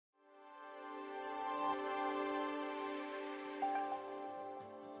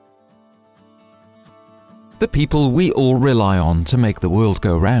the people we all rely on to make the world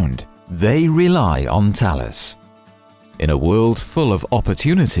go round. They rely on Thales. In a world full of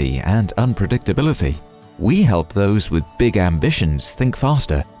opportunity and unpredictability, we help those with big ambitions think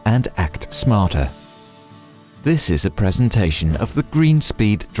faster and act smarter. This is a presentation of the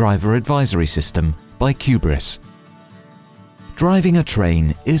GreenSpeed Driver Advisory System by Cubris. Driving a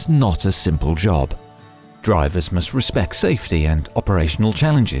train is not a simple job. Drivers must respect safety and operational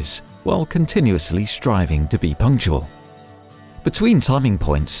challenges while continuously striving to be punctual. Between timing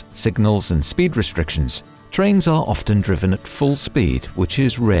points, signals and speed restrictions, trains are often driven at full speed, which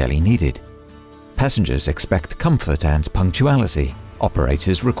is rarely needed. Passengers expect comfort and punctuality.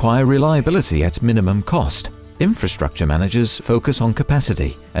 Operators require reliability at minimum cost. Infrastructure managers focus on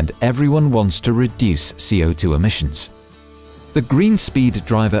capacity, and everyone wants to reduce CO2 emissions. The GreenSpeed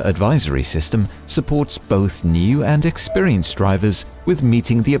Driver Advisory System supports both new and experienced drivers with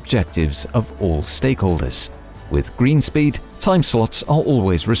meeting the objectives of all stakeholders. With GreenSpeed, time slots are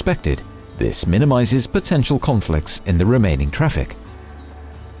always respected. This minimizes potential conflicts in the remaining traffic.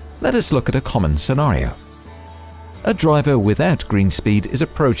 Let us look at a common scenario. A driver without GreenSpeed is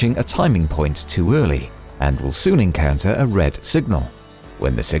approaching a timing point too early and will soon encounter a red signal.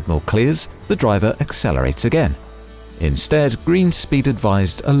 When the signal clears, the driver accelerates again. Instead, GreenSpeed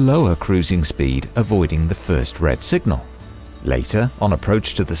advised a lower cruising speed, avoiding the first red signal. Later, on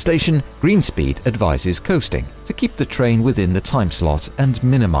approach to the station, GreenSpeed advises coasting to keep the train within the time slot and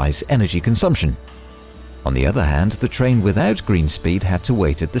minimize energy consumption. On the other hand, the train without GreenSpeed had to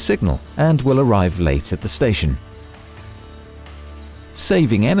wait at the signal and will arrive late at the station.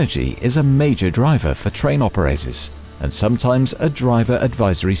 Saving energy is a major driver for train operators, and sometimes a driver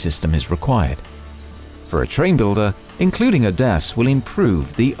advisory system is required. For a train builder, including a DAS will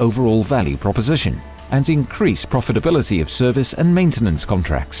improve the overall value proposition and increase profitability of service and maintenance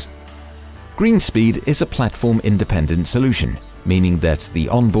contracts. GreenSpeed is a platform-independent solution, meaning that the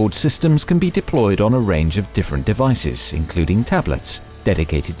onboard systems can be deployed on a range of different devices, including tablets,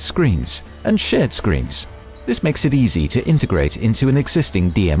 dedicated screens, and shared screens. This makes it easy to integrate into an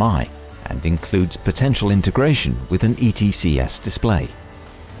existing DMI and includes potential integration with an ETCS display.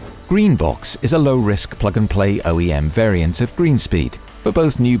 GreenBox is a low-risk plug-and-play OEM variant of GreenSpeed for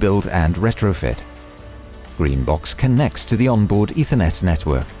both new build and retrofit. GreenBox connects to the onboard Ethernet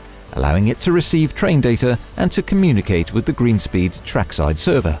network, allowing it to receive train data and to communicate with the GreenSpeed trackside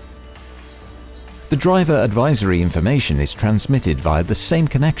server. The driver advisory information is transmitted via the same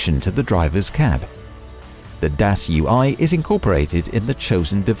connection to the driver's cab. The DAS UI is incorporated in the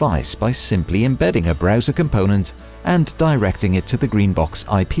chosen device by simply embedding a browser component and directing it to the GreenBox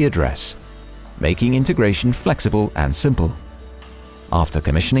IP address, making integration flexible and simple. After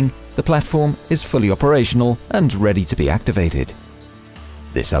commissioning, the platform is fully operational and ready to be activated.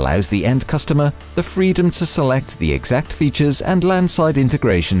 This allows the end customer the freedom to select the exact features and landside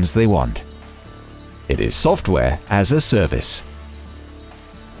integrations they want. It is software as a service.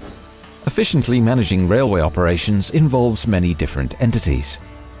 Efficiently managing railway operations involves many different entities.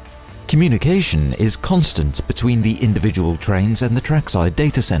 Communication is constant between the individual trains and the trackside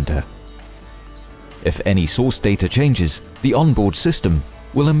data center. If any source data changes, the onboard system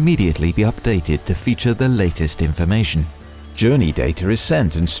will immediately be updated to feature the latest information. Journey data is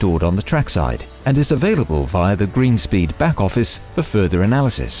sent and stored on the trackside and is available via the GreenSpeed back office for further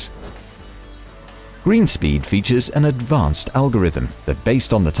analysis. GreenSpeed features an advanced algorithm that,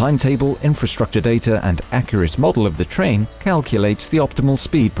 based on the timetable, infrastructure data and accurate model of the train, calculates the optimal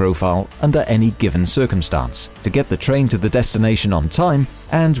speed profile under any given circumstance to get the train to the destination on time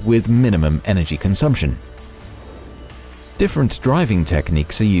and with minimum energy consumption. Different driving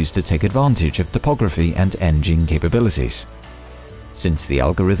techniques are used to take advantage of topography and engine capabilities. Since the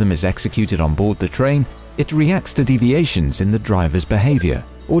algorithm is executed on board the train, it reacts to deviations in the driver's behavior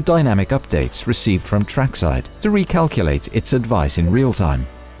or dynamic updates received from trackside to recalculate its advice in real time.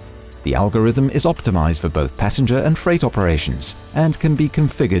 The algorithm is optimized for both passenger and freight operations and can be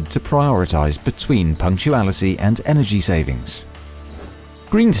configured to prioritize between punctuality and energy savings.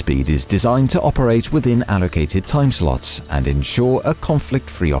 GreenSpeed is designed to operate within allocated time slots and ensure a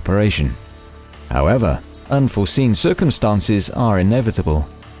conflict-free operation. However, unforeseen circumstances are inevitable.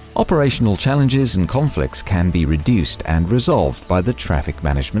 Operational challenges and conflicts can be reduced and resolved by the traffic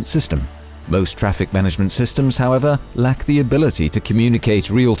management system. Most traffic management systems, however, lack the ability to communicate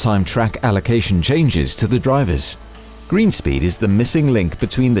real-time track allocation changes to the drivers. GreenSpeed is the missing link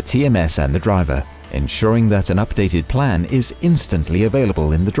between the TMS and the driver, ensuring that an updated plan is instantly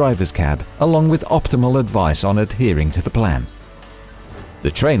available in the driver's cab, along with optimal advice on adhering to the plan.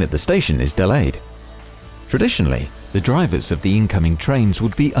 The train at the station is delayed. Traditionally, The drivers of the incoming trains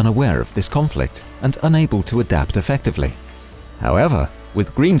would be unaware of this conflict and unable to adapt effectively. However,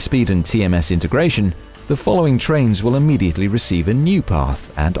 with GreenSpeed and TMS integration, the following trains will immediately receive a new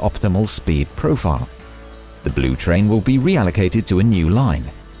path and optimal speed profile. The blue train will be reallocated to a new line,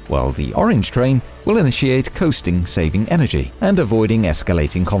 while the orange train will initiate coasting, saving energy and avoiding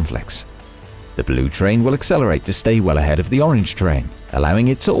escalating conflicts. The blue train will accelerate to stay well ahead of the orange train, allowing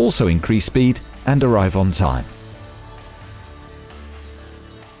it to also increase speed and arrive on time.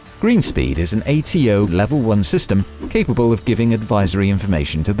 GreenSpeed is an ATO Level 1 system capable of giving advisory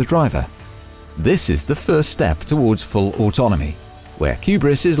information to the driver. This is the first step towards full autonomy, where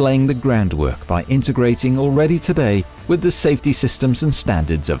Cubris is laying the groundwork by integrating already today with the safety systems and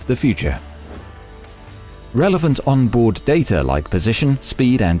standards of the future. Relevant onboard data like position,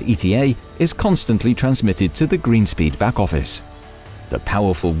 speed and ETA is constantly transmitted to the GreenSpeed backoffice. The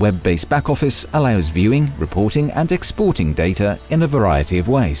powerful web-based backoffice allows viewing, reporting and exporting data in a variety of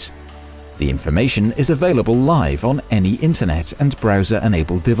ways. The information is available live on any internet and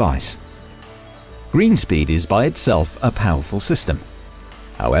browser-enabled device. GreenSpeed is by itself a powerful system.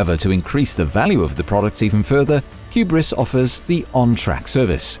 However, to increase the value of the product even further, Cubris offers the on-track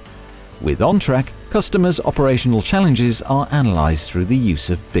service. With on-track, customers' operational challenges are analyzed through the use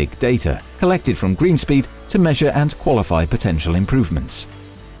of big data collected from GreenSpeed to measure and qualify potential improvements.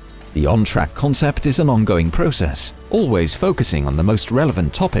 The on-track concept is an ongoing process, always focusing on the most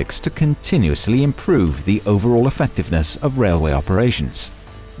relevant topics to continuously improve the overall effectiveness of railway operations.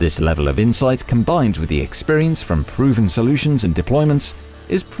 This level of insight, combined with the experience from proven solutions and deployments,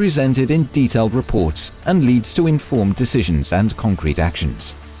 is presented in detailed reports and leads to informed decisions and concrete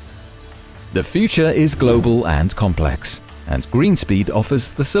actions. The future is global and complex, and GreenSpeed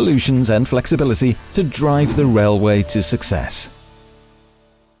offers the solutions and flexibility to drive the railway to success.